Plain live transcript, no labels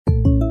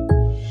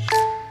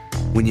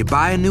When you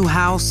buy a new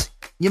house,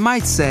 you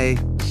might say,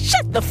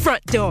 "Shut the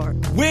front door."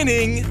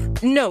 Winning!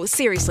 No,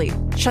 seriously,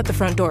 shut the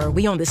front door.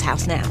 We own this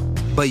house now.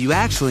 but you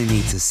actually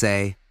need to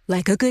say,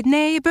 "Like a good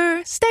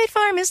neighbor, State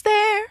Farm is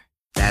there."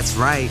 That's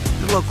right.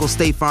 The local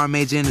State Farm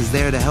agent is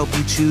there to help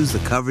you choose the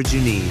coverage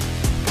you need.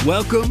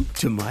 Welcome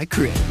to my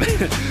crib.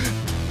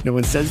 No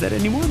one says that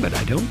anymore, but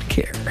I don't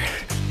care.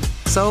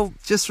 So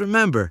just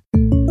remember,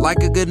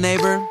 like a good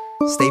neighbor,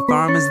 State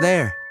Farm is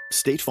there.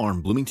 State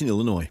Farm, Bloomington,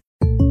 Illinois.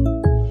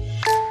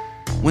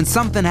 When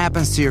something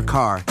happens to your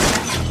car,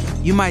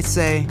 you might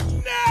say,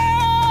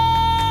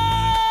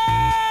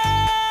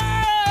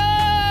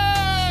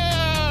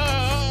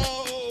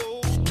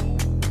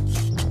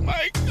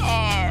 My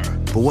car!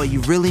 but what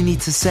you really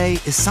need to say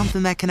is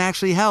something that can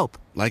actually help.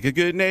 Like a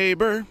good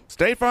neighbor,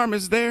 State Farm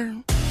is there.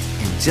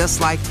 And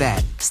just like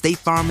that, State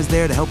Farm is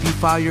there to help you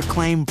file your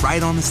claim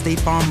right on the State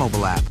Farm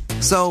mobile app.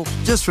 So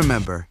just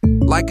remember,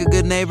 like a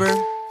good neighbor,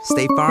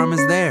 State Farm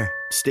is there.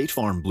 State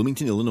Farm,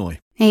 Bloomington, Illinois.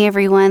 Hey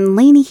everyone,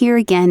 Lainey here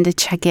again to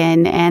check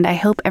in, and I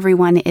hope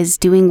everyone is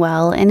doing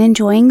well and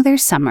enjoying their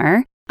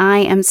summer. I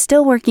am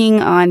still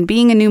working on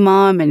being a new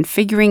mom and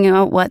figuring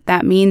out what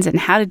that means and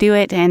how to do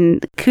it,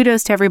 and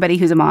kudos to everybody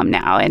who's a mom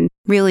now, and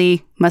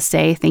really must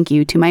say thank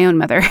you to my own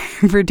mother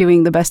for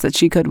doing the best that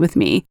she could with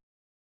me.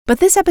 But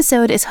this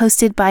episode is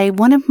hosted by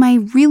one of my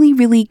really,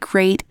 really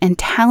great and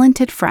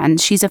talented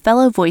friends. She's a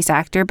fellow voice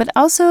actor, but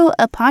also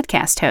a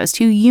podcast host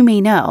who you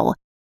may know.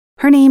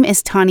 Her name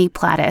is Tawny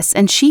Platis,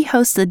 and she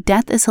hosts the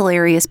Death is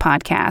Hilarious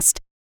podcast.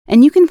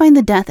 And you can find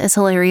the Death is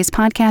Hilarious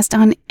podcast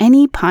on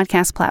any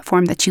podcast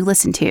platform that you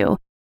listen to.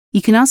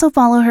 You can also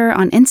follow her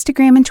on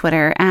Instagram and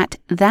Twitter at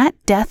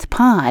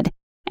ThatDeathPod,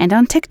 and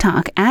on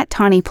TikTok at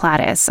Tawny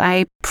Platis.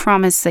 I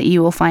promise that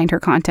you will find her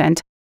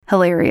content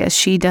hilarious.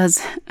 She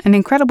does an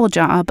incredible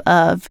job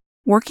of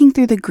working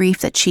through the grief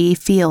that she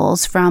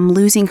feels from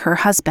losing her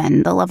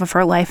husband, the love of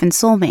her life and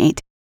soulmate,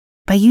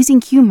 by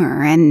using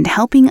humor and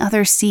helping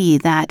others see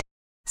that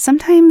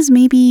sometimes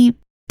maybe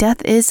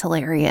death is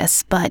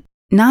hilarious, but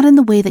not in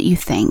the way that you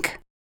think.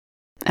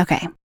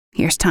 Okay,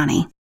 here's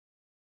Tawny.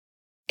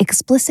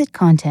 Explicit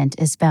content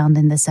is found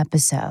in this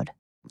episode,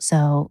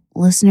 so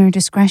listener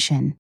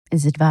discretion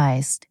is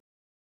advised.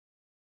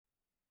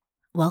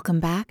 Welcome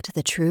back to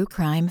the True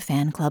Crime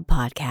Fan Club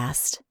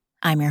podcast.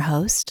 I'm your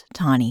host,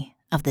 Tawny,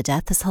 of the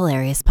Death is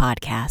Hilarious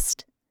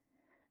podcast.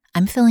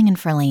 I'm filling in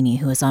for Lainey,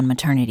 who is on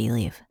maternity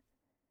leave.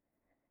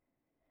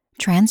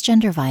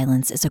 Transgender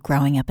violence is a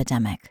growing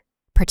epidemic,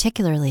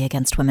 particularly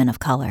against women of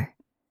color.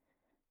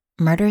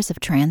 Murders of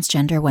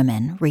transgender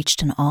women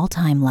reached an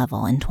all-time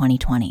level in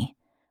 2020,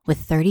 with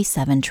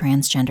 37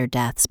 transgender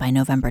deaths by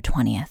November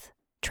 20th,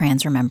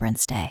 Trans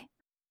Remembrance Day.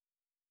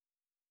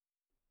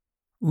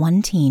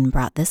 One teen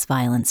brought this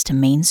violence to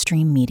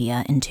mainstream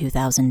media in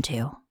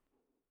 2002.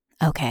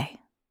 Okay,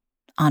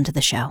 on to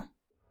the show.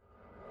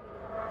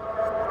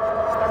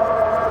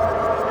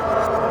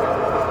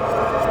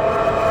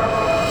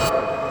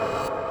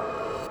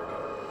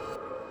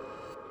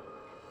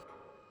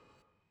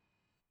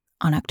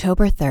 On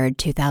October 3rd,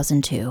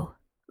 2002,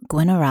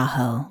 Gwen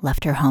Araujo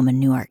left her home in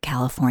Newark,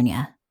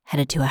 California,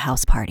 headed to a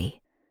house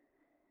party.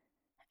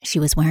 She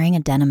was wearing a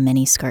denim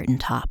miniskirt and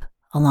top,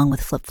 along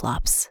with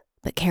flip-flops,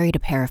 but carried a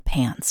pair of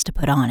pants to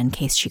put on in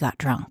case she got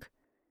drunk.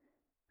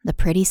 The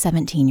pretty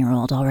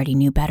 17-year-old already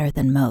knew better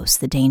than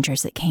most the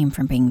dangers that came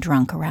from being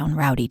drunk around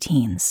rowdy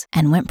teens,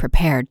 and went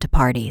prepared to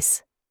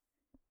parties.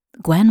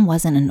 Gwen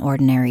wasn't an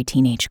ordinary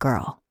teenage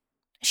girl.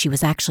 She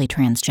was actually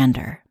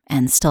transgender,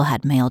 and still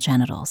had male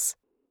genitals.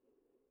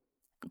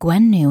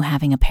 Gwen knew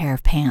having a pair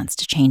of pants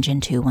to change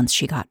into once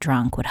she got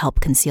drunk would help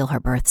conceal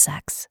her birth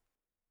sex.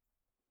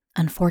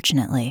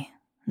 Unfortunately,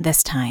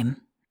 this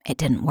time, it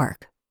didn't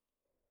work.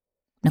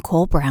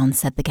 Nicole Brown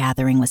said the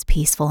gathering was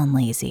peaceful and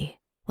lazy,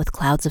 with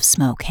clouds of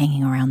smoke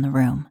hanging around the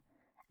room,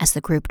 as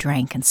the group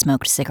drank and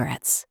smoked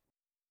cigarettes.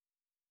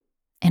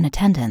 In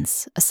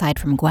attendance, aside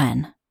from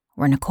Gwen,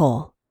 were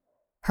Nicole,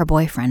 her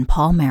boyfriend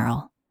Paul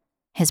Merrill,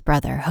 his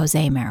brother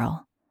Jose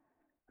Merrill,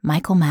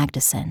 Michael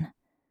Magnuson,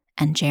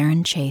 and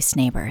Jaron Chase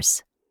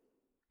Neighbors.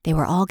 They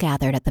were all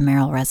gathered at the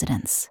Merrill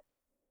residence.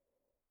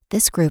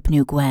 This group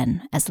knew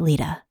Gwen as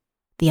Lita,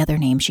 the other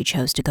name she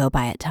chose to go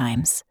by at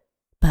times,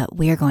 but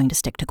we're going to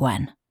stick to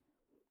Gwen.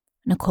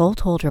 Nicole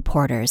told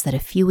reporters that a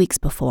few weeks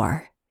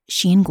before,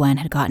 she and Gwen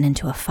had gotten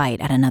into a fight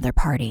at another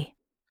party.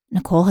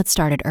 Nicole had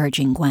started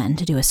urging Gwen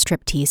to do a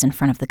striptease in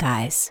front of the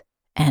guys,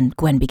 and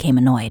Gwen became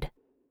annoyed.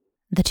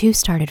 The two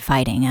started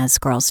fighting, as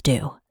girls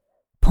do,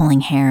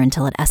 pulling hair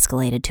until it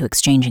escalated to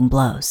exchanging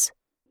blows.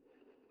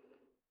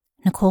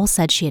 Nicole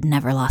said she had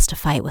never lost a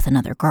fight with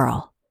another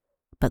girl,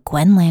 but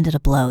Gwen landed a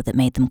blow that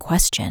made them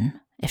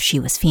question if she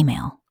was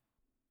female.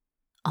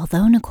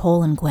 Although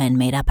Nicole and Gwen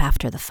made up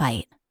after the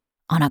fight,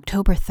 on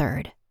October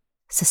 3rd,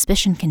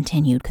 suspicion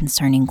continued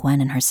concerning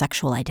Gwen and her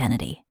sexual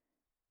identity.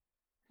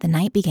 The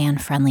night began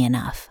friendly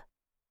enough,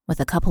 with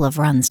a couple of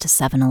runs to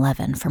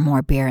 7-Eleven for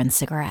more beer and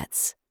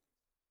cigarettes.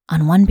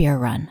 On one beer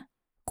run,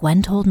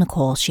 Gwen told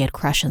Nicole she had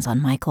crushes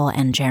on Michael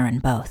and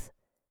Jaron both.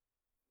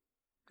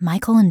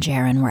 Michael and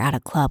Jaron were at a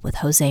club with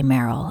Jose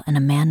Merrill and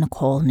a man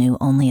Nicole knew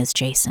only as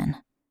Jason.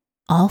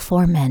 All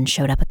 4 men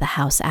showed up at the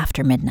house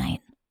after midnight.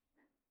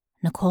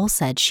 Nicole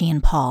said she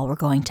and Paul were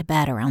going to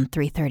bed around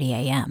 3:30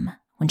 a.m.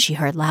 when she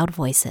heard loud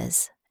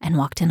voices and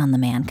walked in on the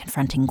man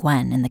confronting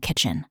Gwen in the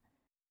kitchen.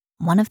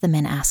 One of the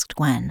men asked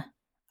Gwen,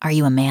 "Are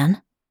you a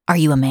man? Are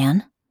you a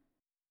man?"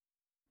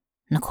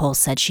 Nicole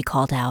said she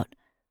called out,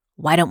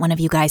 "Why don't one of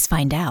you guys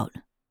find out?"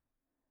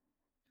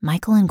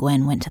 Michael and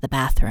Gwen went to the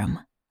bathroom,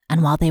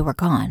 and while they were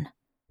gone,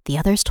 the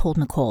others told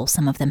Nicole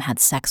some of them had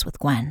sex with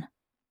Gwen.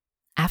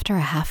 After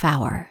a half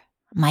hour,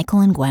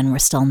 Michael and Gwen were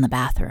still in the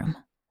bathroom,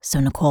 so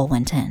Nicole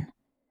went in.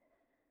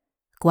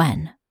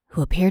 Gwen,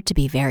 who appeared to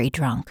be very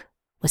drunk,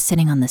 was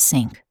sitting on the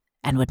sink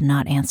and would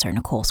not answer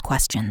Nicole's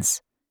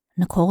questions.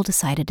 Nicole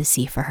decided to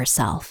see for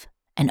herself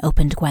and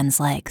opened Gwen's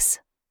legs.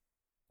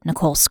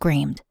 Nicole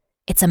screamed,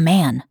 "It's a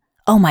man!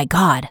 Oh my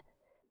God!"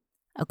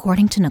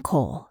 According to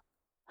Nicole,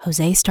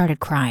 Jose started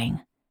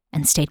crying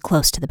and stayed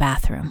close to the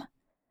bathroom.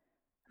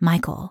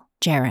 Michael,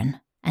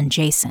 Jaron, and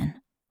Jason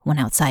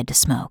went outside to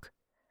smoke.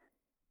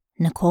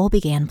 Nicole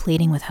began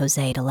pleading with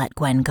Jose to let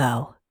Gwen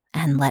go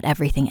and let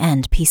everything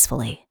end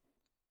peacefully.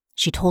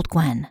 She told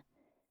Gwen,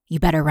 "You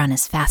better run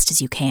as fast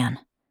as you can."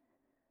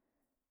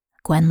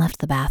 Gwen left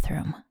the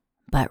bathroom,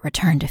 but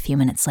returned a few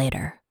minutes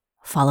later,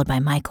 followed by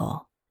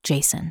Michael,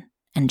 Jason,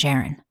 and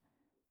Jaron.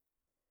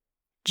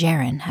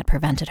 Jaron had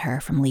prevented her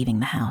from leaving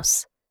the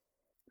house.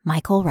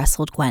 Michael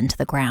wrestled Gwen to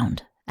the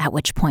ground, at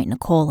which point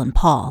Nicole and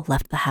Paul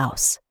left the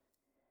house.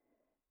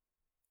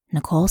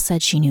 Nicole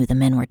said she knew the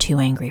men were too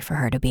angry for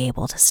her to be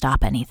able to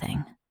stop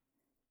anything.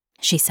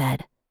 She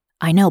said,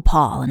 "I know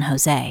Paul and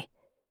Jose.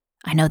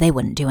 I know they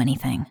wouldn't do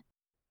anything,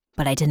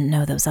 but I didn't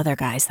know those other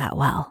guys that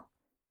well.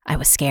 I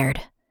was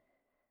scared."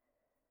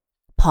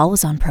 Paul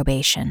was on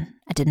probation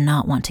and did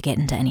not want to get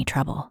into any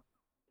trouble.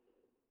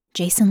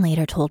 Jason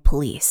later told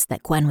police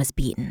that Gwen was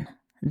beaten.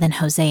 Then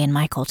Jose and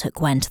Michael took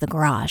Gwen to the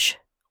garage,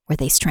 where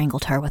they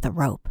strangled her with a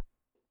rope.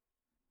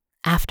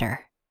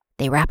 After,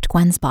 they wrapped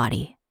Gwen's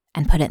body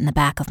and put it in the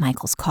back of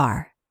Michael's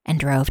car and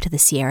drove to the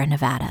Sierra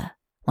Nevada,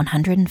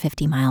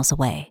 150 miles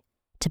away,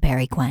 to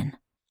bury Gwen.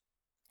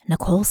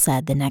 Nicole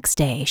said the next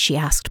day she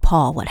asked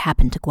Paul what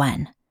happened to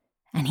Gwen,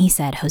 and he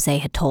said Jose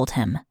had told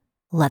him,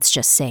 "Let's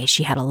just say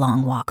she had a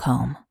long walk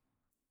home."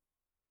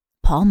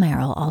 Paul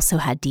Merrill also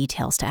had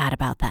details to add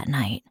about that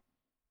night.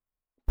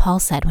 Paul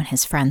said when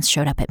his friends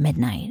showed up at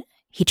midnight,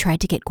 he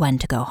tried to get Gwen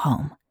to go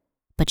home,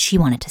 but she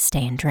wanted to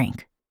stay and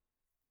drink.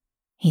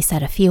 He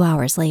said a few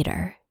hours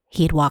later,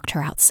 he had walked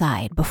her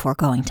outside before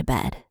going to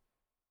bed.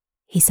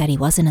 He said he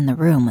wasn't in the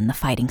room when the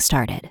fighting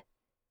started.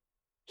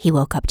 He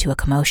woke up to a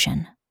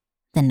commotion,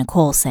 then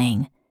Nicole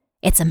saying,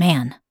 "It's a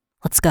man,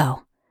 let's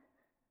go."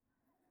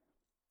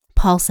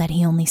 Paul said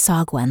he only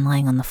saw Gwen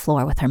lying on the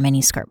floor with her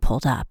miniskirt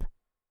pulled up,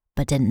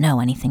 but didn't know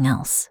anything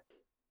else.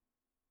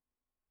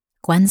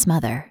 Gwen's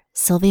mother,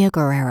 Sylvia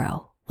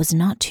Guerrero, was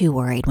not too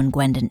worried when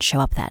Gwen didn't show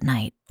up that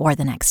night or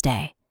the next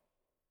day.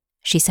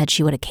 She said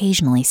she would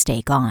occasionally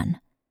stay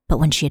gone, but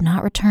when she had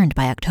not returned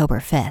by October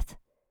 5th,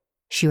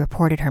 she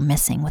reported her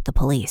missing with the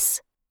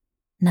police.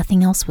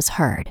 Nothing else was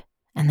heard,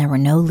 and there were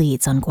no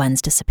leads on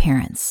Gwen's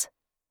disappearance,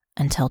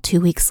 until 2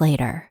 weeks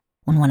later,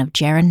 when one of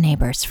Jaron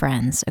Neighbor's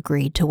friends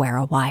agreed to wear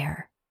a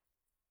wire.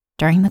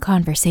 During the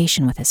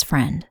conversation with his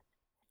friend,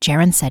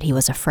 Jaron said he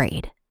was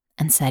afraid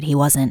and said he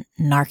wasn't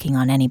narking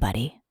on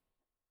anybody.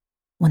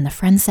 When the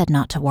friend said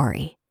not to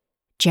worry,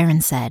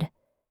 Jaron said,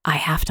 "I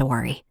have to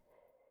worry."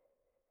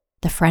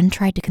 The friend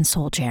tried to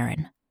console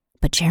Jaron,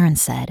 but Jaron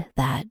said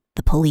that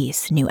the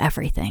police knew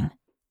everything.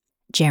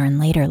 Jaron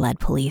later led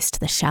police to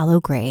the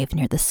shallow grave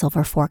near the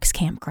Silver Forks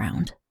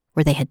campground,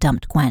 where they had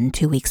dumped Gwen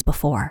 2 weeks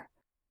before.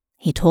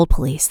 He told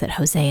police that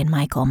Jose and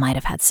Michael might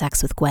have had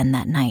sex with Gwen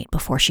that night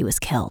before she was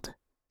killed.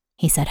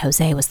 He said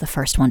Jose was the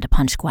first one to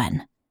punch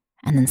Gwen,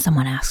 and then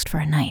someone asked for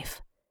a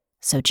knife,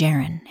 so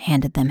Jaron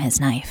handed them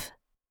his knife.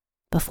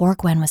 Before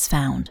Gwen was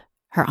found,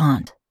 her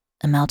aunt,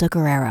 Imelda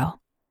Guerrero,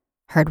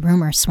 heard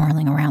rumors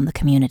swirling around the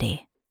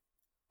community.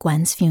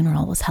 Gwen's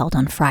funeral was held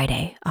on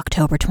Friday,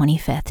 October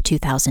 25th,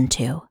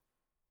 2002.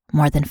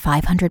 More than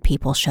 500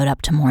 people showed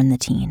up to mourn the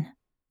teen,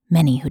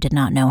 many who did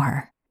not know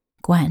her.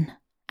 Gwen,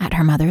 at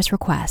her mother's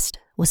request,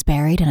 was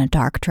buried in a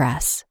dark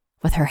dress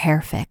with her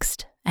hair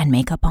fixed and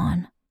makeup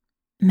on.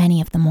 Many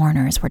of the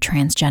mourners were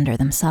transgender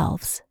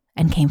themselves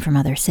and came from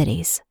other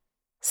cities,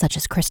 such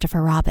as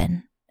Christopher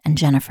Robin and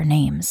Jennifer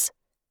Names,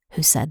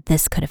 who said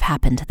this could have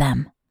happened to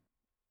them.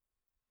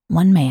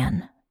 One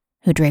man,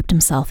 who draped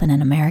himself in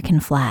an American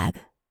flag,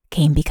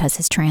 came because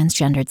his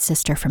transgendered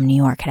sister from New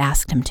York had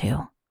asked him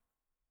to.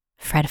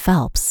 Fred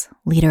Phelps,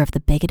 leader of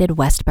the bigoted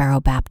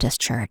Westboro Baptist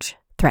Church,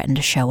 threatened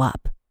to show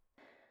up.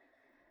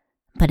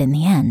 But in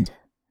the end,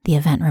 the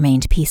event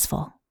remained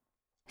peaceful.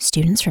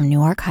 Students from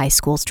Newark High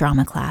School's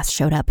drama class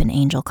showed up in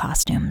angel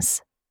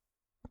costumes.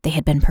 They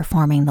had been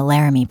performing the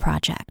Laramie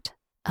Project,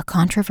 a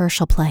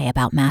controversial play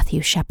about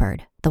Matthew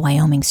Shepard, the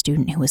Wyoming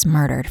student who was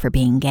murdered for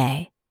being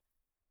gay.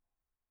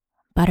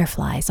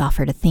 Butterflies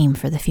offered a theme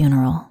for the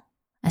funeral,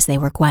 as they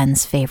were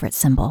Gwen's favorite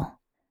symbol.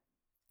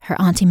 Her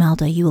Auntie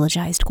Melda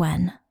eulogized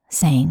Gwen,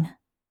 saying,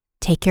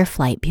 "Take your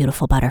flight,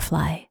 beautiful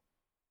butterfly.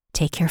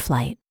 Take your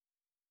flight."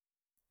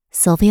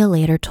 Sylvia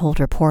later told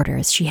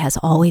reporters she has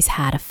always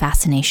had a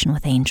fascination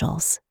with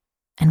angels,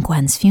 and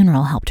Gwen's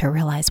funeral helped her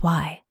realize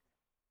why.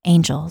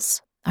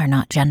 Angels are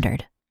not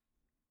gendered.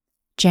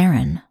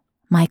 Jaron,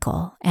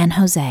 Michael, and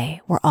Jose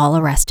were all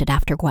arrested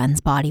after Gwen's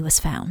body was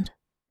found.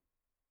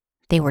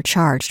 They were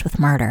charged with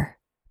murder,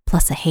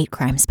 plus a hate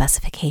crime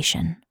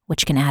specification,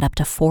 which can add up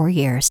to 4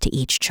 years to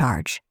each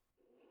charge.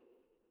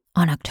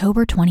 On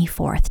October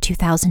 24th,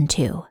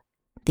 2002,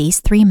 these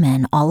 3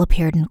 men all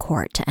appeared in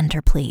court to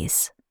enter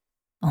pleas.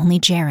 Only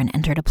Jaron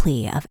entered a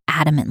plea of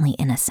adamantly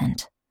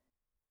innocent.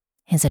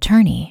 His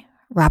attorney,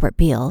 Robert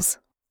Beals,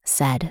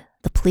 said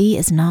the plea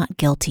is not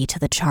guilty to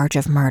the charge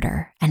of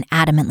murder and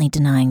adamantly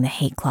denying the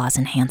hate clause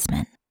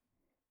enhancement.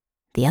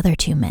 The other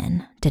 2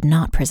 men did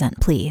not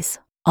present pleas,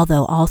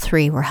 although all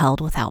 3 were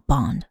held without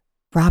bond.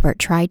 Robert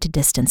tried to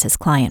distance his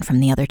client from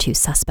the other 2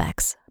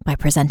 suspects by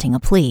presenting a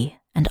plea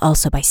and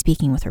also by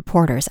speaking with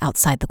reporters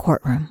outside the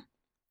courtroom.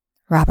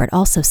 Robert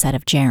also said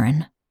of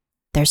Jaron,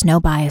 "There's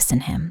no bias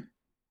in him,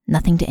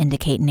 nothing to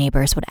indicate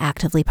neighbors would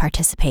actively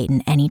participate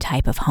in any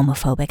type of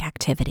homophobic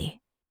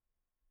activity."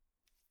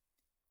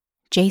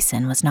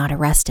 Jason was not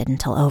arrested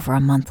until over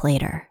a month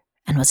later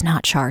and was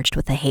not charged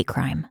with a hate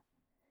crime.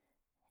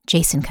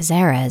 Jason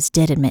Cazares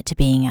did admit to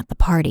being at the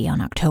party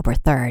on October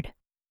 3rd,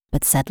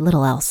 but said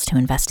little else to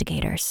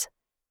investigators.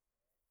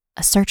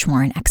 A search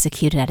warrant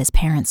executed at his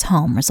parents'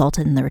 home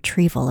resulted in the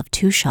retrieval of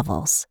 2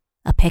 shovels,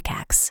 a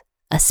pickaxe,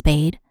 a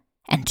spade,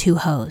 and 2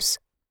 hoes,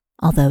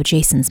 although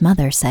Jason's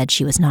mother said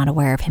she was not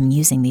aware of him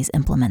using these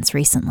implements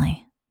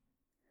recently.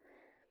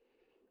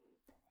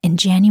 In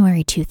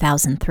January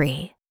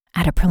 2003,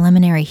 at a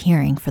preliminary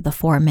hearing for the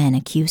 4 men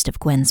accused of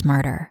Gwen's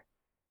murder,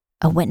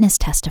 a witness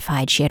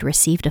testified she had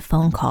received a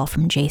phone call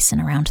from Jason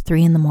around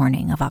 3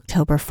 a.m. of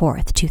October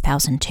 4th,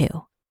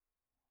 2002.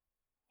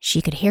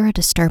 She could hear a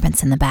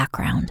disturbance in the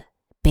background,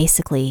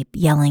 basically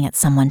yelling at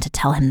someone to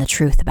tell him the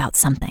truth about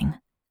something.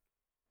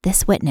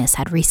 This witness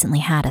had recently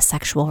had a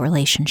sexual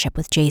relationship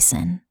with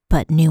Jason,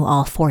 but knew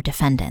all 4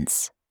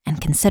 defendants and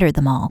considered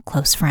them all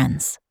close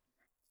friends.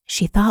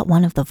 She thought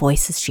one of the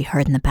voices she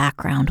heard in the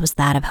background was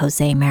that of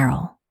Jose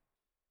Merrill.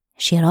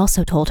 She had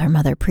also told her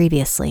mother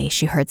previously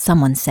she heard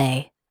someone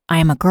say, "I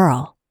am a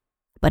girl,"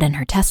 but in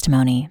her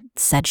testimony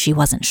said she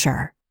wasn't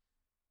sure.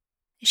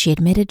 She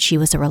admitted she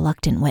was a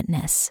reluctant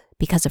witness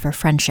because of her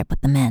friendship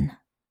with the men.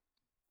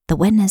 The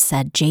witness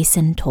said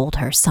Jason told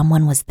her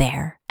someone was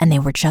there and they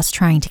were just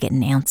trying to get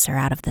an answer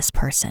out of this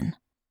person.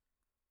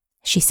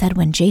 She said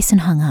when Jason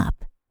hung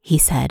up, he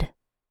said,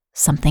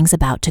 "Something's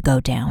about to go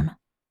down."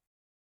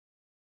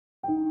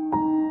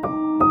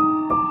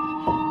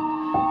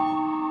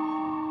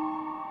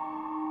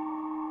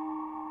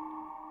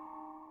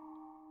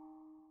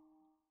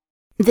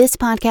 This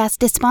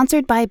podcast is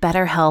sponsored by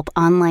BetterHelp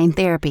Online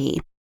Therapy.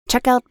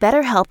 Check out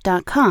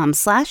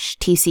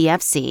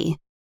betterhelp.com/TCFC.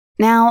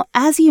 Now,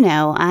 as you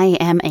know, I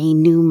am a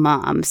new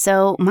mom,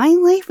 so my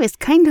life is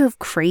kind of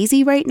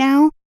crazy right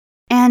now.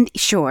 And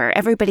sure,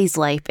 everybody's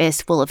life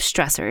is full of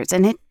stressors,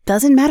 and it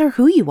doesn't matter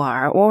who you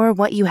are or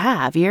what you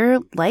have, your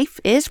life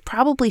is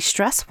probably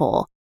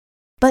stressful.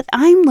 But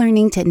I'm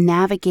learning to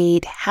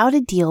navigate how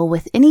to deal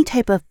with any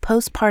type of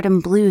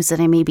postpartum blues that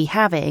I may be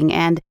having,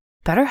 and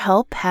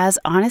BetterHelp has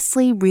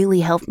honestly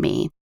really helped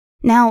me.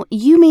 Now,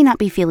 you may not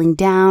be feeling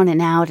down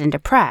and out and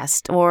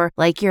depressed or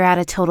like you're at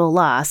a total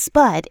loss,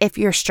 but if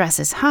your stress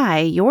is high,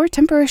 your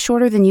temper is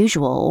shorter than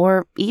usual,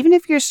 or even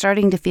if you're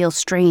starting to feel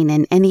strain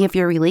in any of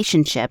your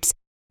relationships,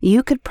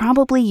 you could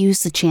probably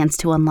use the chance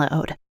to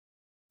unload.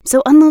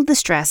 So unload the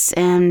stress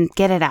and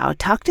get it out.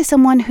 Talk to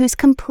someone who's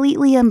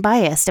completely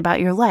unbiased about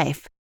your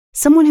life,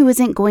 someone who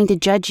isn't going to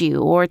judge you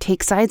or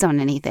take sides on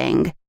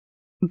anything.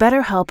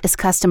 BetterHelp is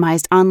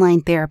customized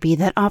online therapy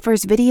that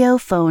offers video,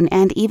 phone,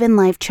 and even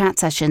live chat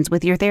sessions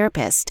with your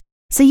therapist,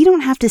 so you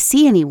don't have to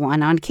see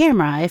anyone on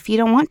camera if you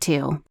don't want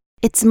to.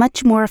 It's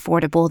much more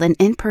affordable than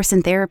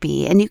in-person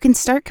therapy, and you can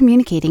start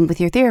communicating with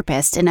your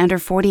therapist in under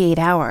 48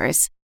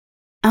 hours.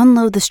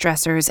 Unload the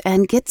stressors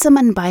and get some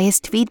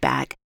unbiased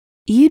feedback.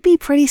 You'd be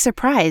pretty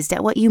surprised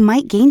at what you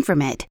might gain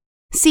from it.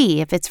 See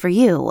if it's for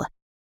you.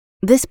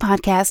 This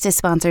podcast is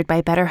sponsored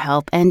by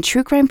BetterHelp, and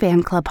True Crime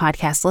Fan Club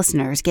podcast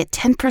listeners get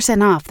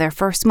 10% off their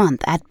first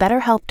month at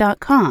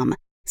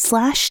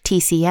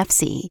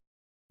betterhelp.com/TCFC.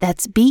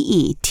 That's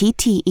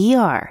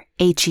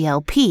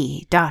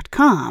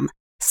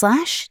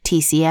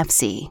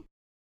BETTERHELP.com/TCFC.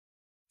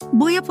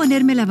 Voy a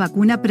ponerme la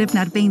vacuna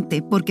Prevnar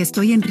 20 porque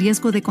estoy en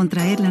riesgo de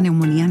contraer la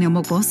neumonía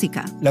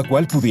neumocócica, la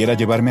cual pudiera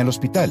llevarme al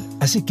hospital.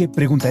 Así que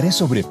preguntaré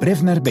sobre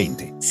Prevnar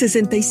 20.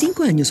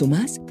 65 años o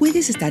más,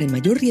 puedes estar en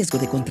mayor riesgo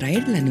de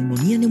contraer la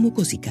neumonía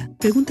neumocócica.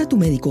 Pregunta a tu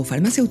médico o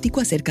farmacéutico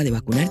acerca de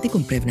vacunarte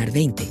con Prevnar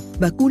 20.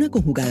 Vacuna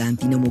conjugada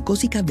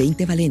antineumocócica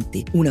 20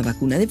 valente. Una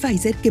vacuna de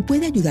Pfizer que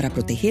puede ayudar a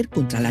proteger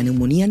contra la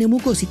neumonía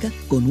neumocócica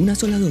con una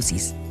sola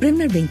dosis.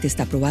 Prevnar 20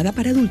 está aprobada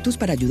para adultos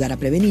para ayudar a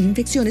prevenir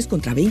infecciones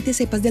contra 20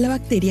 cepas de la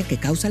bacteria bacteria que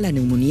causa la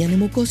neumonía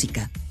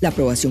neumocócica. La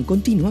aprobación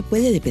continua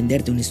puede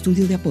depender de un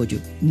estudio de apoyo.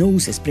 No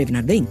uses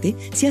Prevnar 20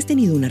 si has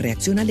tenido una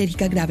reacción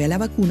alérgica grave a la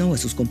vacuna o a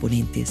sus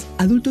componentes.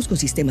 Adultos con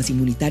sistemas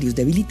inmunitarios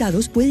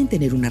debilitados pueden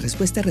tener una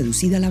respuesta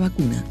reducida a la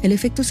vacuna. El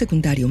efecto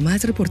secundario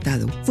más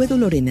reportado fue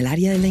dolor en el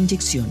área de la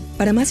inyección.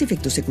 Para más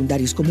efectos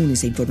secundarios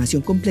comunes e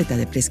información completa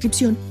de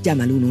prescripción,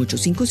 llama al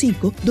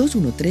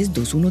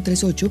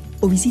 1-855-213-2138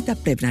 o visita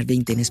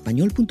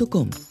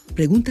Prevnar20enespañol.com.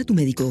 Pregunta a tu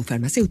médico o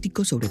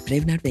farmacéutico sobre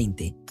Prevnar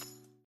 20.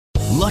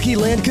 Lucky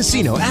Land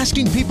Casino,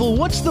 asking people,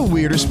 what's the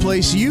weirdest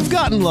place you've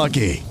gotten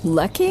lucky?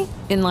 Lucky?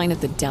 In line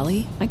at the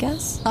deli, I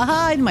guess?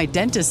 Aha, in my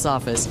dentist's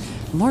office.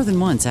 More than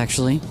once,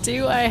 actually.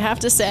 Do I have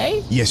to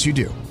say? Yes, you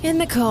do. In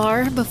the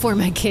car before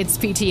my kids'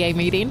 PTA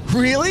meeting.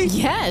 Really?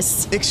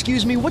 Yes.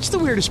 Excuse me, what's the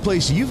weirdest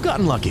place you've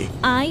gotten lucky?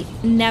 I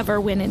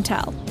never win and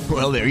tell.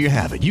 Well, there you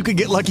have it. You can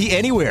get lucky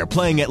anywhere,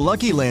 playing at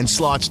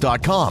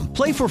LuckyLandSlots.com.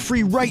 Play for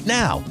free right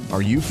now.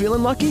 Are you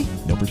feeling lucky?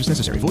 No purchase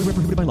necessary. Void where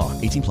prohibited by law.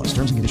 18 plus.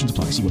 Terms and conditions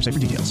apply. See website for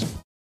details.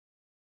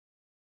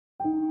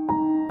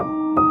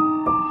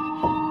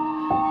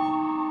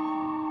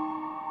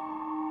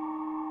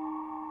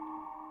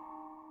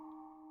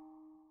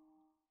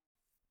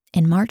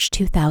 In March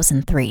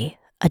 2003,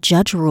 a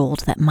judge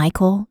ruled that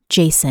Michael,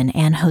 Jason,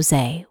 and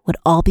Jose would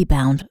all be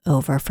bound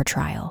over for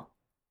trial.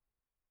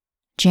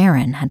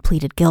 Jaron had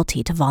pleaded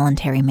guilty to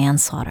voluntary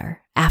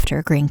manslaughter after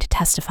agreeing to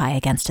testify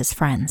against his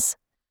friends.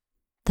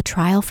 The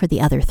trial for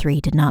the other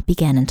three did not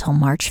begin until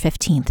March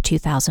 15,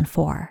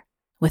 2004,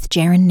 with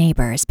Jaron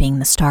Neighbors being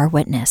the star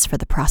witness for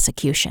the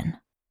prosecution.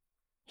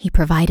 He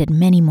provided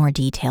many more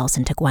details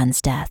into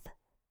Gwen's death,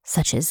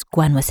 such as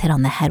Gwen was hit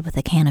on the head with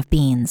a can of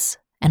beans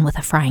and with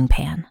a frying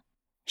pan.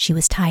 She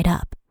was tied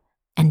up,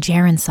 and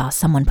Jaron saw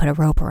someone put a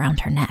rope around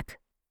her neck.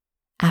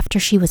 After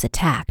she was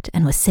attacked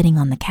and was sitting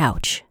on the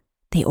couch,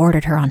 they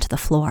ordered her onto the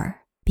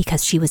floor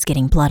because she was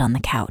getting blood on the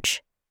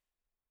couch.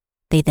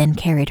 They then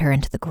carried her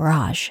into the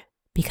garage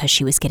because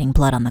she was getting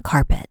blood on the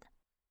carpet.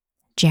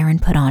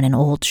 Jaron put on an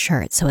old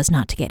shirt so as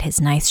not to get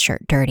his nice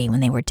shirt dirty when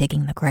they were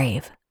digging the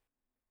grave.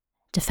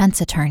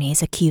 Defense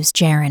attorneys accused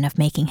Jaron of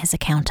making his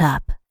account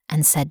up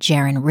and said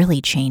Jaron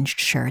really changed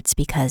shirts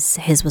because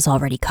his was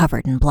already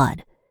covered in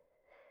blood.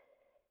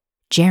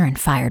 Jaron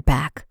fired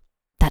back,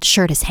 "That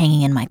shirt is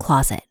hanging in my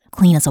closet,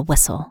 clean as a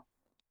whistle."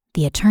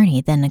 The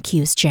attorney then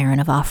accused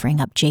Jaron of offering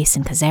up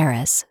Jason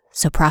Cazares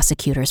so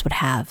prosecutors would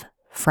have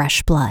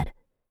fresh blood,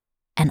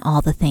 and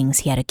all the things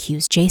he had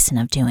accused Jason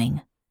of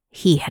doing,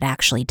 he had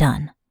actually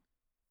done.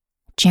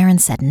 Jaron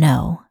said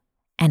no,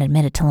 and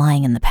admitted to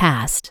lying in the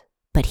past,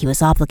 but he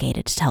was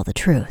obligated to tell the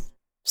truth,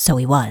 so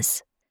he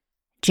was.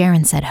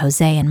 Jaron said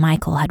Jose and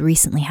Michael had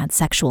recently had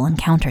sexual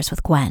encounters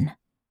with Gwen,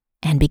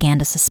 and began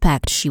to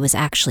suspect she was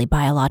actually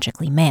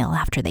biologically male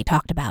after they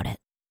talked about it.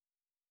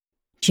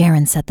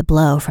 Jaron said the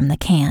blow from the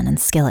can and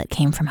skillet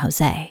came from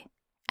Jose,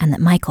 and that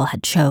Michael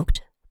had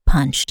choked,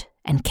 punched,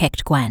 and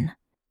kicked Gwen.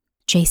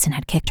 Jason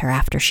had kicked her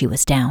after she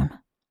was down.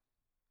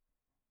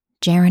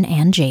 Jaron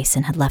and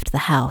Jason had left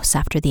the house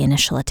after the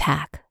initial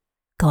attack,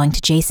 going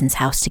to Jason's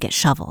house to get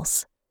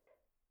shovels.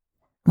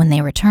 When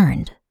they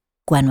returned,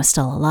 Gwen was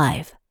still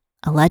alive.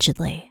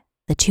 Allegedly,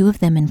 the two of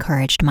them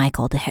encouraged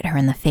Michael to hit her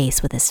in the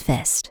face with his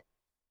fist,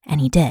 and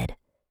he did,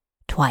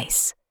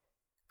 twice,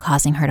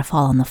 causing her to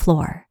fall on the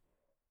floor,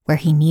 where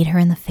he kneed her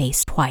in the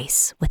face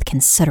twice with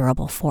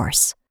considerable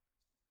force.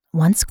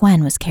 Once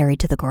Gwen was carried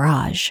to the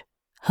garage,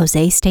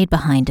 Jose stayed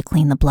behind to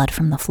clean the blood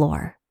from the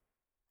floor.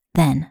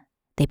 Then,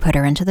 they put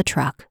her into the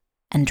truck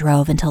and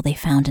drove until they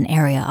found an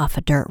area off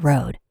a dirt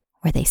road,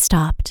 where they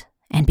stopped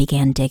and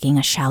began digging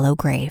a shallow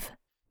grave.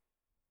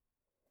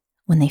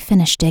 When they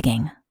finished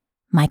digging,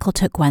 Michael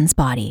took Gwen's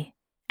body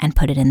and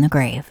put it in the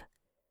grave.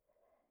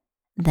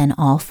 Then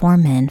all four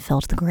men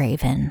filled the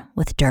grave in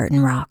with dirt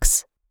and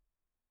rocks.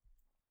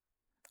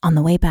 On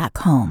the way back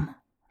home,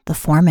 the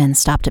four men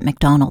stopped at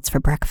McDonald's for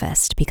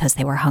breakfast because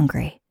they were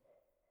hungry.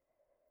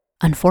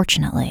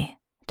 Unfortunately,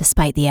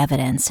 despite the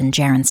evidence and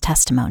Jaron's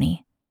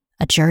testimony,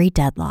 a jury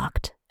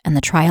deadlocked and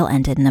the trial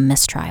ended in a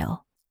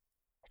mistrial.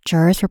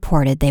 Jurors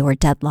reported they were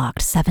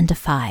deadlocked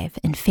 7-5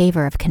 in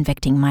favor of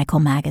convicting Michael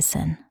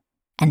Magazine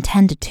and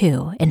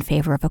 10-2 in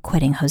favor of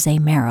acquitting Jose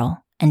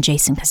Merrill and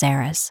Jason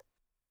Cazares.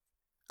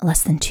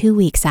 Less than 2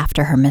 weeks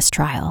after her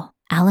mistrial,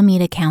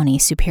 Alameda County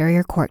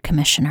Superior Court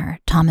Commissioner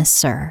Thomas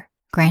Sir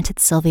granted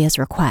Sylvia's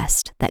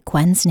request that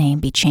Gwen's name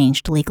be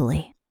changed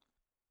legally.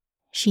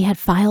 She had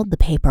filed the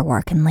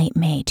paperwork in late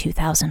May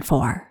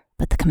 2004,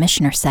 but the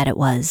commissioner said it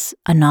was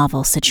a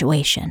novel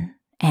situation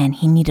and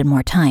he needed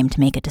more time to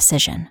make a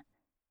decision.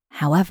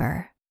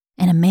 However,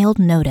 in a mailed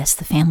notice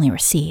the family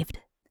received,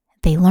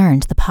 they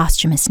learned the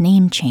posthumous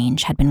name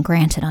change had been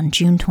granted on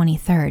June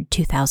 23,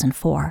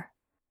 2004.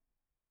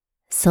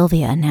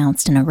 Sylvia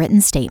announced in a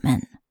written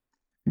statement,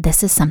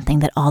 "This is something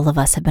that all of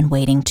us have been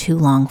waiting too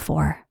long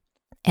for.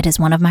 It is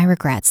one of my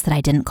regrets that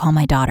I didn't call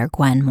my daughter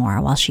Gwen more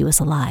while she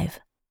was alive.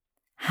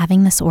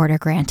 Having this order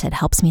granted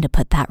helps me to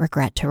put that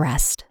regret to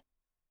rest."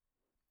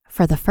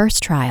 For the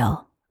first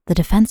trial, the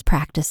defense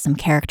practiced some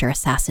character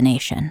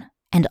assassination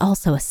and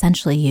also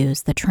essentially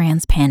used the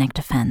trans panic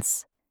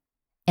defense.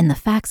 In the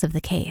facts of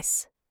the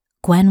case,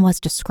 Gwen was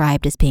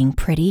described as being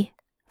pretty,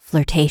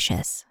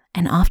 flirtatious,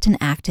 and often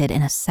acted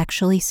in a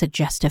sexually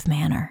suggestive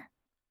manner.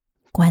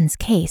 Gwen's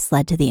case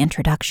led to the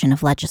introduction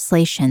of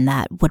legislation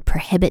that would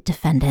prohibit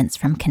defendants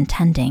from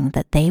contending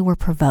that they were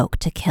provoked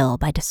to kill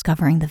by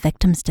discovering the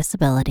victim's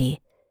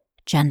disability,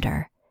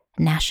 gender,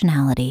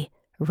 nationality,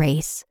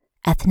 race,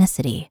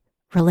 ethnicity,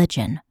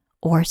 religion,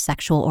 or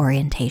sexual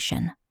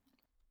orientation.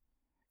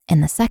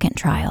 In the second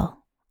trial,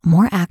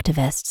 more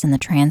activists in the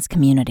trans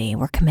community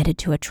were committed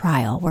to a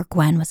trial where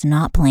Gwen was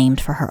not blamed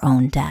for her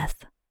own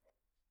death.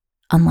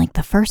 Unlike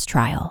the first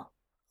trial,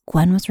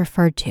 Gwen was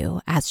referred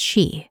to as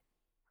she,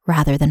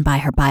 rather than by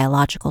her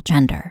biological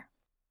gender.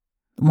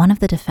 One of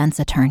the defense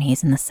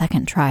attorneys in the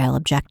second trial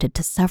objected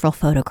to several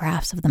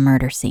photographs of the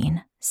murder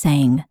scene,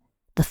 saying,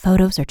 "The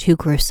photos are too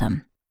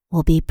gruesome,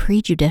 will be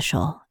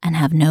prejudicial, and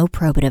have no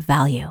probative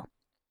value."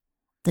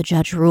 The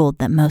judge ruled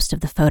that most of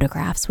the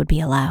photographs would be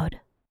allowed.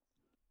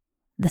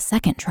 The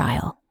second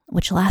trial,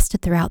 which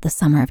lasted throughout the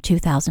summer of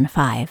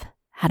 2005,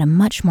 had a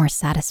much more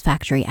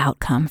satisfactory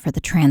outcome for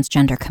the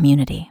transgender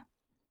community.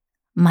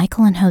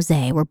 Michael and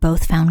Jose were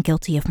both found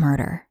guilty of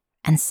murder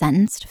and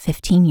sentenced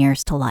 15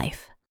 years to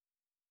life.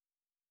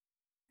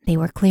 They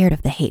were cleared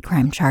of the hate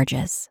crime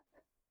charges.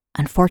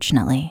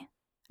 Unfortunately,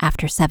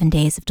 after 7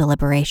 days of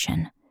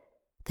deliberation,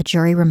 the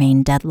jury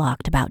remained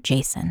deadlocked about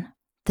Jason.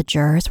 The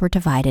jurors were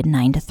divided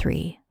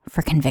 9-3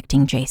 for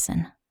convicting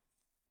Jason.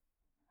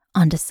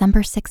 On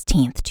December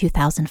 16,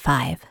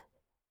 2005,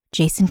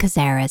 Jason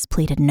Cazares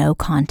pleaded no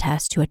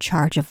contest to a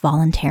charge of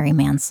voluntary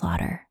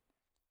manslaughter.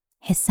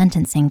 His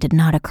sentencing did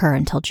not occur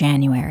until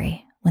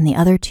January, when the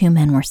other two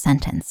men were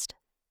sentenced,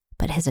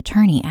 but his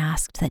attorney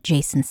asked that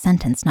Jason's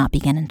sentence not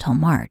begin until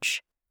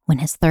March, when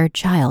his third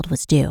child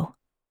was due.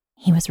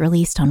 He was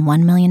released on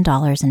 $1 million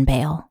in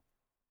bail.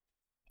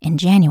 In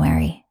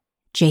January,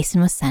 Jason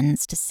was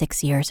sentenced to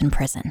 6 years in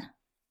prison.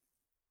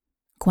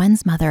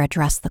 Gwen's mother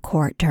addressed the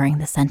court during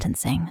the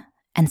sentencing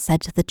and said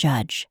to the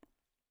judge,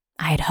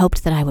 "I had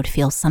hoped that I would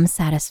feel some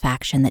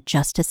satisfaction that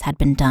justice had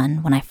been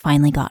done when I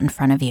finally got in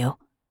front of you.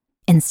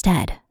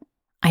 Instead,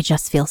 I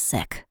just feel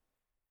sick.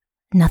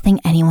 Nothing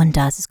anyone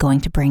does is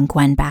going to bring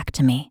Gwen back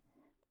to me.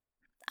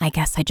 I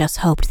guess I just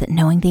hoped that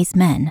knowing these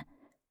men,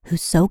 who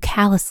so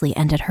callously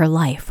ended her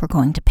life, were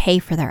going to pay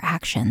for their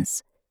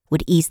actions,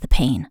 would ease the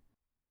pain.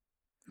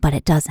 But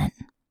it doesn't.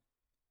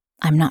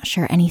 I'm not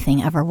sure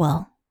anything ever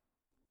will."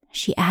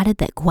 She added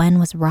that Gwen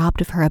was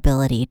robbed of her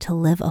ability to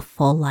live a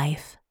full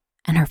life,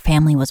 and her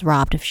family was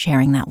robbed of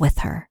sharing that with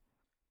her.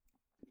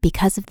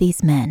 Because of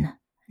these men,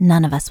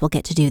 none of us will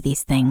get to do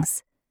these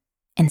things.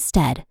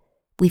 Instead,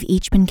 we've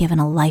each been given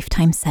a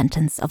lifetime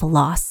sentence of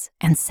loss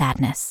and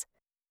sadness.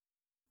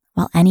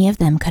 While any of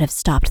them could have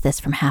stopped this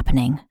from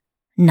happening,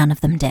 none of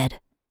them did.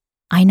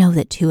 I know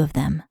that two of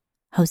them,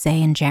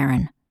 Jose and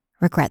Jaron,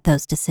 regret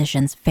those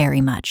decisions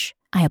very much.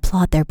 I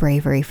applaud their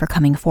bravery for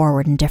coming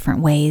forward in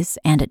different ways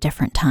and at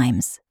different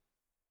times.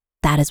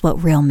 That is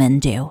what real men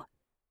do.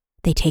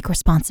 They take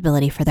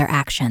responsibility for their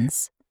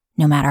actions,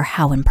 no matter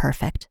how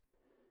imperfect.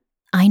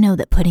 I know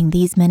that putting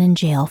these men in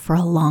jail for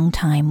a long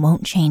time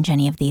won't change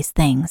any of these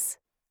things.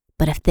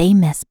 But if they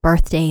miss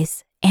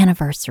birthdays,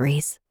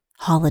 anniversaries,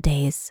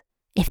 holidays,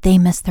 if they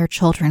miss their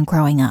children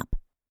growing up,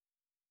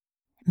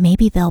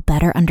 maybe they'll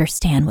better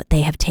understand what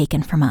they have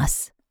taken from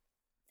us.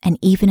 And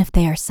even if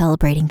they are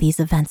celebrating these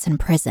events in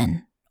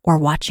prison or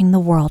watching the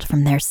world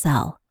from their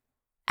cell,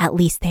 at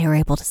least they are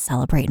able to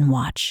celebrate and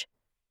watch.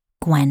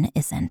 Gwen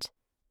isn't.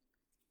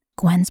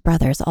 Gwen's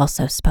brothers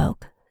also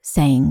spoke,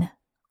 saying,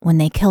 "When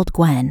they killed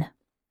Gwen,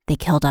 they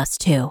killed us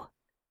too.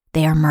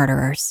 They are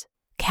murderers,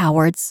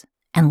 cowards,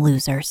 and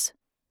losers."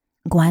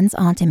 Gwen's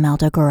aunt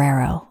Imelda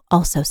Guerrero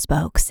also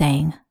spoke,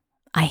 saying,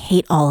 "I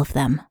hate all of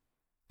them.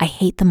 I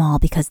hate them all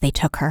because they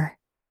took her.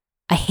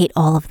 I hate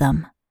all of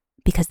them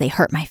because they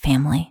hurt my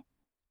family."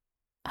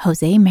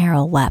 Jose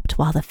Merrill wept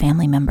while the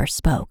family members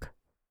spoke,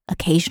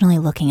 occasionally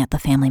looking at the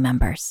family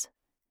members.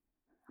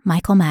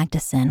 Michael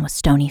Magnuson was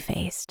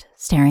stony-faced,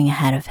 staring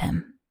ahead of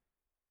him.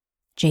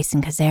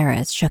 Jason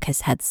Cazares shook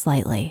his head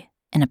slightly,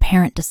 in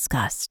apparent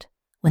disgust,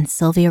 when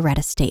Sylvia read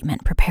a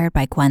statement prepared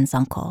by Gwen's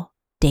uncle,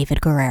 David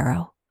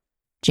Guerrero.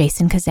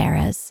 "Jason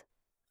Cazares,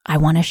 I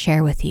want to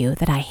share with you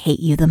that I hate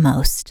you the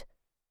most.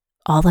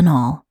 All in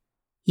all,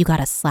 you got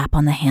a slap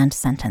on the hand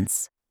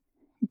sentence."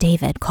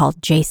 David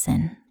called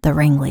Jason the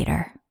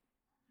ringleader.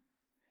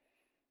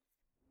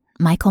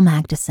 Michael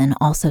Magnuson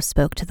also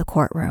spoke to the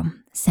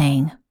courtroom,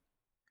 saying,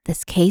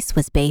 "This case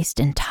was based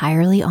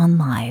entirely on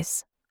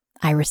lies.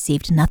 I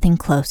received nothing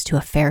close to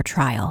a fair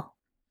trial."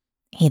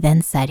 He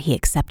then said he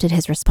accepted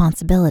his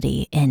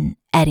responsibility in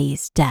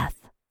Eddie's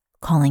death,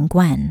 calling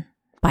Gwen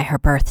by her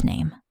birth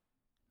name.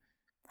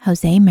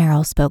 Jose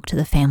Merrill spoke to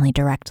the family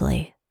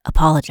directly,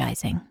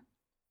 apologizing.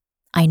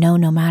 "I know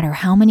no matter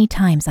how many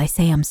times I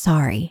say I'm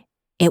sorry,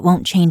 it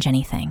won't change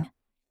anything.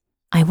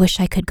 I wish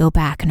I could go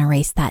back and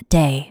erase that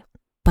day,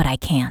 but I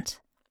can't.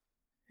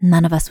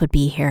 None of us would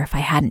be here if I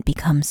hadn't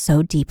become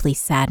so deeply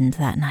saddened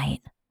that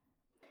night."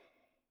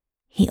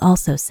 He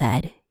also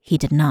said he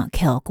did not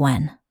kill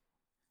Gwen.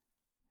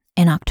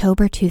 In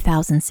October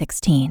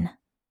 2016,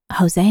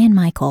 Jose and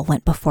Michael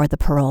went before the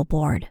parole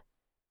board.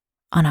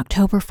 On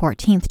October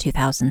 14,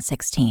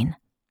 2016,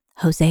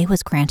 Jose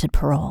was granted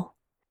parole.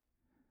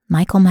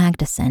 Michael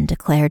Magnuson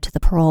declared to the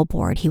parole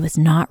board he was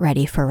not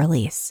ready for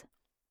release.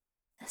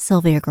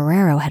 Sylvia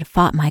Guerrero had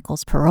fought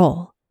Michael's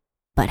parole,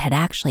 but had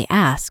actually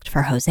asked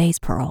for Jose's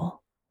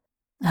parole.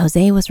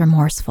 Jose was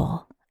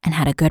remorseful and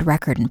had a good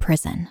record in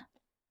prison.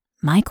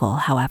 Michael,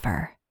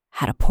 however,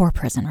 had a poor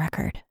prison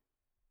record.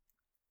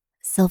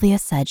 Sylvia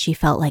said she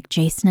felt like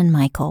Jason and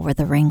Michael were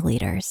the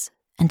ringleaders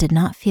and did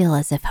not feel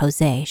as if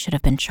Jose should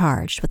have been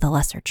charged with a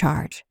lesser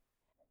charge.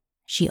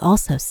 She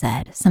also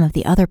said some of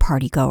the other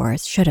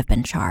partygoers should have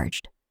been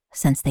charged,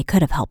 since they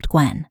could have helped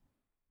Gwen,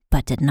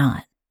 but did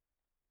not.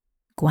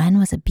 Gwen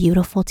was a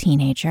beautiful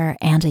teenager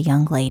and a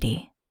young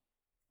lady.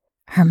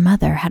 Her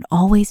mother had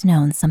always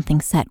known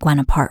something set Gwen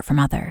apart from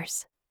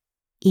others.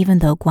 Even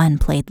though Gwen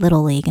played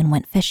Little League and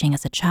went fishing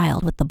as a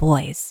child with the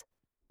boys,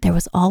 there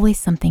was always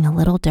something a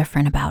little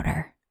different about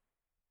her.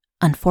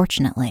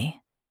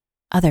 Unfortunately,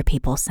 other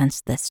people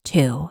sensed this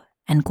too,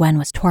 and Gwen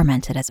was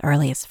tormented as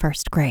early as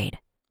first grade.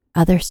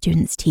 Other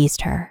students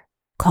teased her,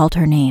 called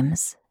her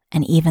names,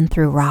 and even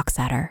threw rocks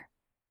at her.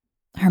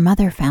 Her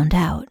mother found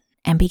out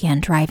and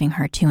began driving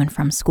her to and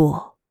from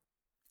school.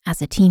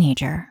 As a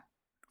teenager,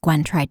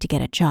 Gwen tried to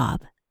get a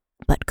job,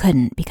 but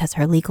couldn't because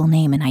her legal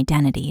name and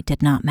identity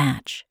did not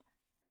match.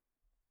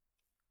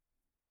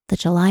 The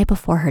July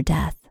before her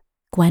death,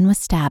 Gwen was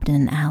stabbed in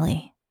an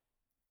alley.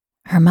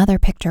 Her mother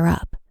picked her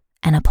up,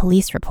 and a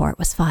police report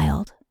was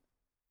filed.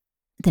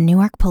 The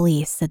Newark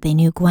police said they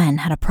knew Gwen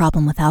had a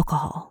problem with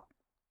alcohol.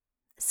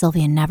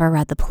 Sylvia never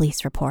read the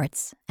police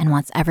reports and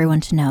wants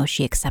everyone to know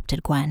she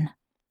accepted Gwen.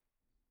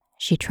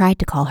 She tried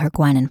to call her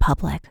Gwen in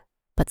public,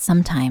 but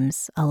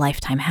sometimes a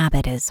lifetime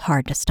habit is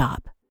hard to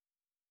stop.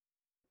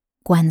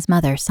 Gwen's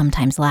mother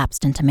sometimes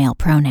lapsed into male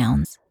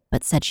pronouns,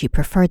 but said she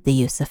preferred the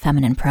use of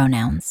feminine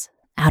pronouns,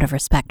 out of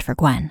respect for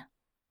Gwen.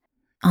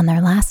 On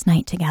their last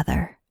night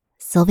together,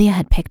 Sylvia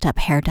had picked up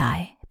hair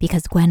dye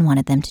because Gwen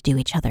wanted them to do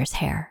each other's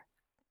hair.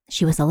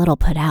 She was a little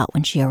put out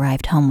when she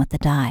arrived home with the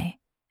dye,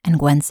 and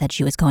Gwen said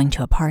she was going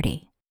to a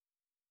party.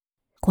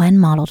 Gwen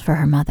modeled for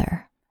her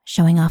mother,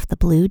 showing off the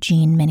blue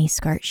jean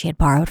miniskirt she had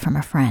borrowed from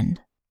a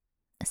friend.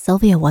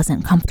 Sylvia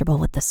wasn't comfortable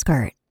with the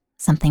skirt,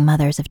 something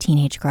mothers of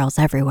teenage girls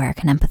everywhere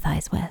can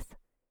empathize with.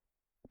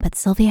 But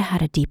Sylvia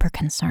had a deeper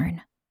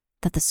concern,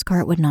 that the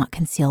skirt would not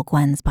conceal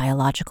Gwen's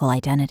biological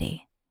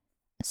identity.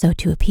 So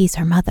to appease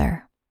her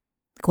mother,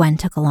 Gwen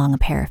took along a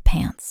pair of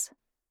pants.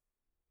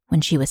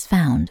 When she was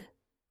found,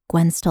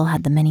 Gwen still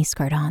had the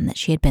miniskirt on that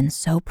she had been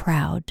so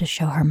proud to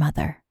show her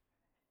mother.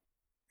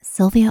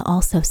 Sylvia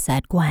also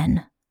said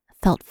Gwen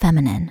felt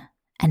feminine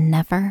and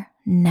never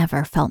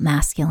felt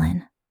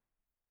masculine.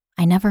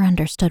 I never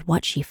understood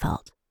what she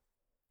felt.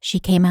 She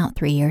came out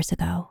 3 years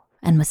ago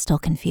and was still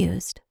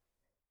confused.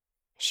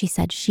 She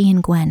said she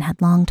and Gwen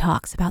had long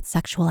talks about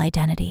sexual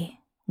identity,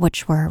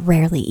 which were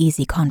rarely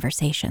easy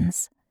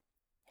conversations.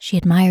 She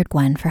admired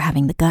Gwen for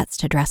having the guts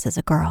to dress as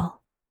a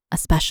girl,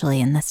 especially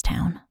in this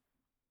town.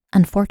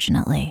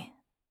 Unfortunately,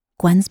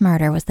 Gwen's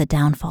murder was the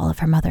downfall of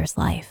her mother's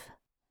life.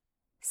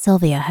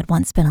 Sylvia had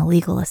once been a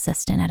legal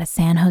assistant at a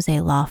San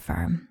Jose law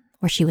firm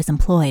where she was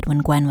employed when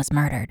Gwen was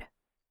murdered.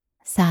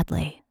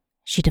 Sadly,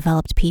 she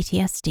developed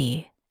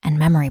PTSD and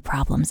memory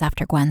problems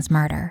after Gwen's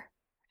murder,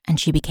 and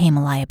she became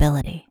a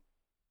liability.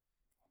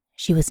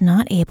 She was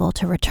not able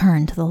to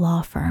return to the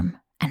law firm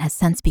and has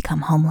since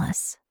become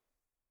homeless.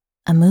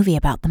 A movie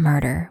about the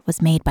murder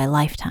was made by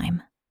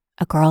Lifetime,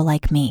 A Girl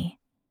Like Me,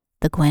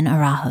 the Gwen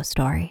Araujo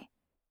story.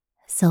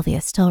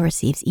 Sylvia still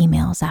receives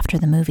emails after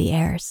the movie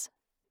airs.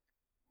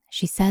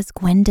 She says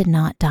Gwen did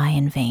not die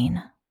in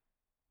vain.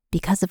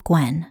 Because of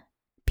Gwen,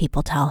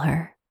 people tell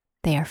her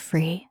they are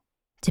free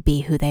to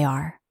be who they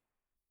are.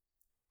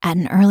 At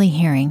an early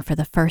hearing for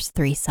the first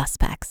 3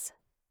 suspects,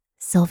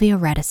 Sylvia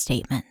read a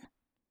statement.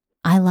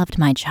 I loved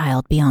my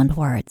child beyond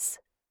words.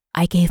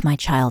 I gave my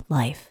child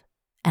life,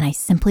 and I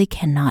simply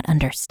cannot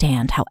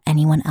understand how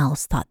anyone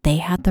else thought they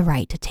had the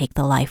right to take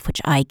the life which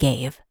I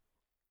gave.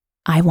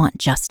 I want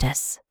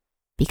justice,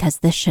 because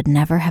this should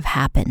never have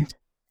happened,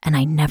 and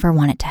I never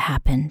want it to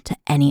happen to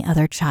any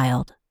other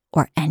child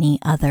or any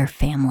other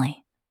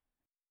family.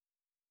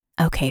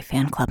 Okay,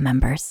 fan club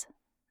members,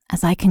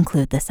 as I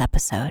conclude this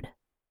episode,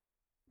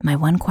 my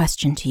one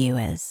question to you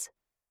is,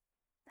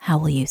 how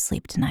will you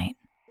sleep tonight?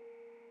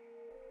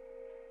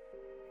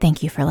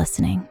 Thank you for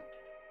listening.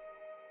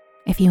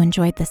 If you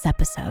enjoyed this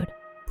episode,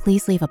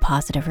 please leave a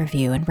positive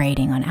review and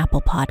rating on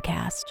Apple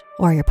Podcast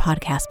or your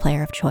podcast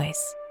player of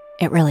choice.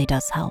 It really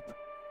does help.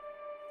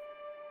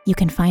 You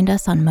can find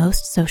us on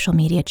most social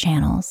media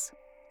channels,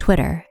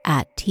 Twitter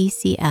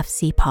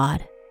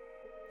 @TCFCPod,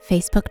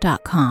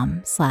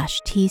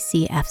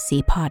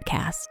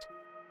 Facebook.com/TCFCPodcast,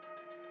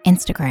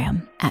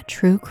 Instagram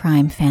 @True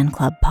Crime Fan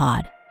Club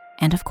Pod,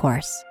 and of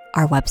course,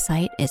 our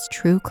website is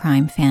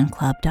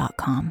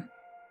truecrimefanclub.com.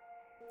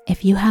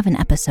 If you have an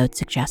episode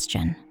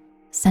suggestion,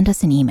 send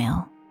us an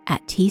email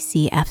at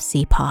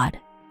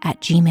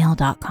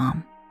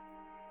tcfcpod@gmail.com.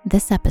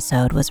 This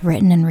episode was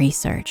written and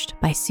researched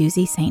by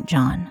Susie St.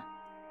 John.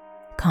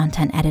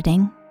 Content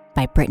editing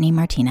by Brittany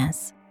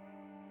Martinez.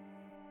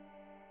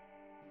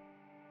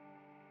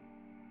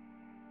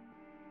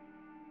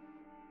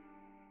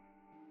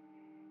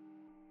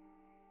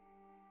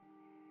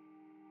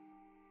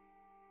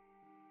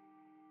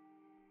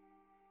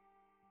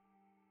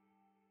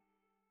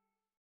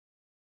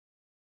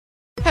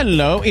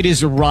 Hello, it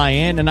is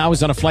Ryan, and I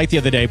was on a flight the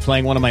other day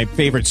playing one of my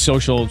favorite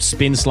social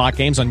spin slot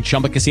games on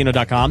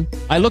ChumbaCasino.com.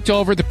 I looked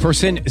over at the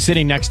person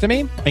sitting next to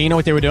me, and you know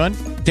what they were doing?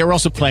 They were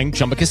also playing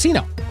Chumba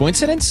Casino.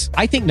 Coincidence?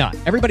 I think not.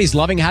 Everybody's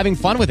loving having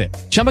fun with it.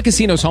 Chumba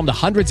Casino is home to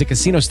hundreds of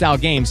casino-style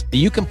games that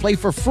you can play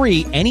for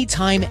free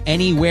anytime,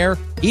 anywhere,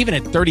 even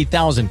at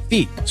 30,000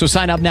 feet. So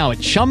sign up now at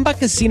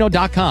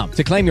ChumbaCasino.com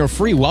to claim your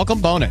free welcome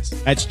bonus.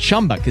 That's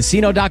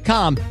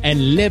ChumbaCasino.com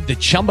and live the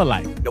Chumba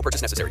life. No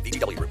purchase necessary.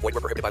 VGW. Void where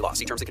prohibited by law.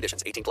 See terms and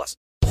conditions. 18+.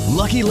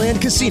 Lucky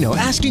Land Casino,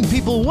 asking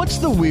people, what's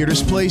the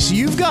weirdest place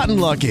you've gotten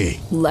lucky?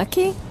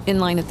 Lucky? In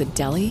line at the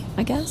deli,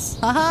 I guess?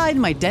 Aha, in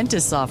my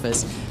dentist's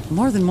office.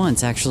 More than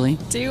once, actually.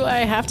 Do I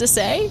have to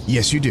say?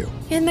 Yes, you do.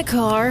 In the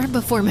car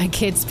before my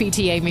kids'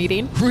 PTA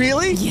meeting.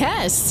 Really?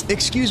 Yes.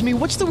 Excuse me,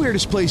 what's the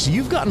weirdest place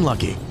you've gotten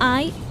lucky?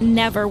 I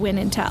never win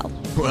and tell.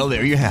 Well,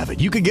 there you have it.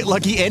 You can get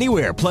lucky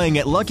anywhere, playing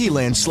at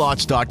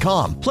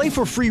LuckyLandSlots.com. Play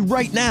for free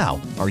right now.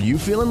 Are you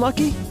feeling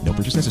lucky? No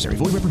purchase necessary.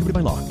 Void where prohibited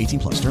by law.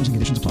 18+. Terms and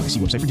conditions apply. See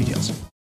website for details.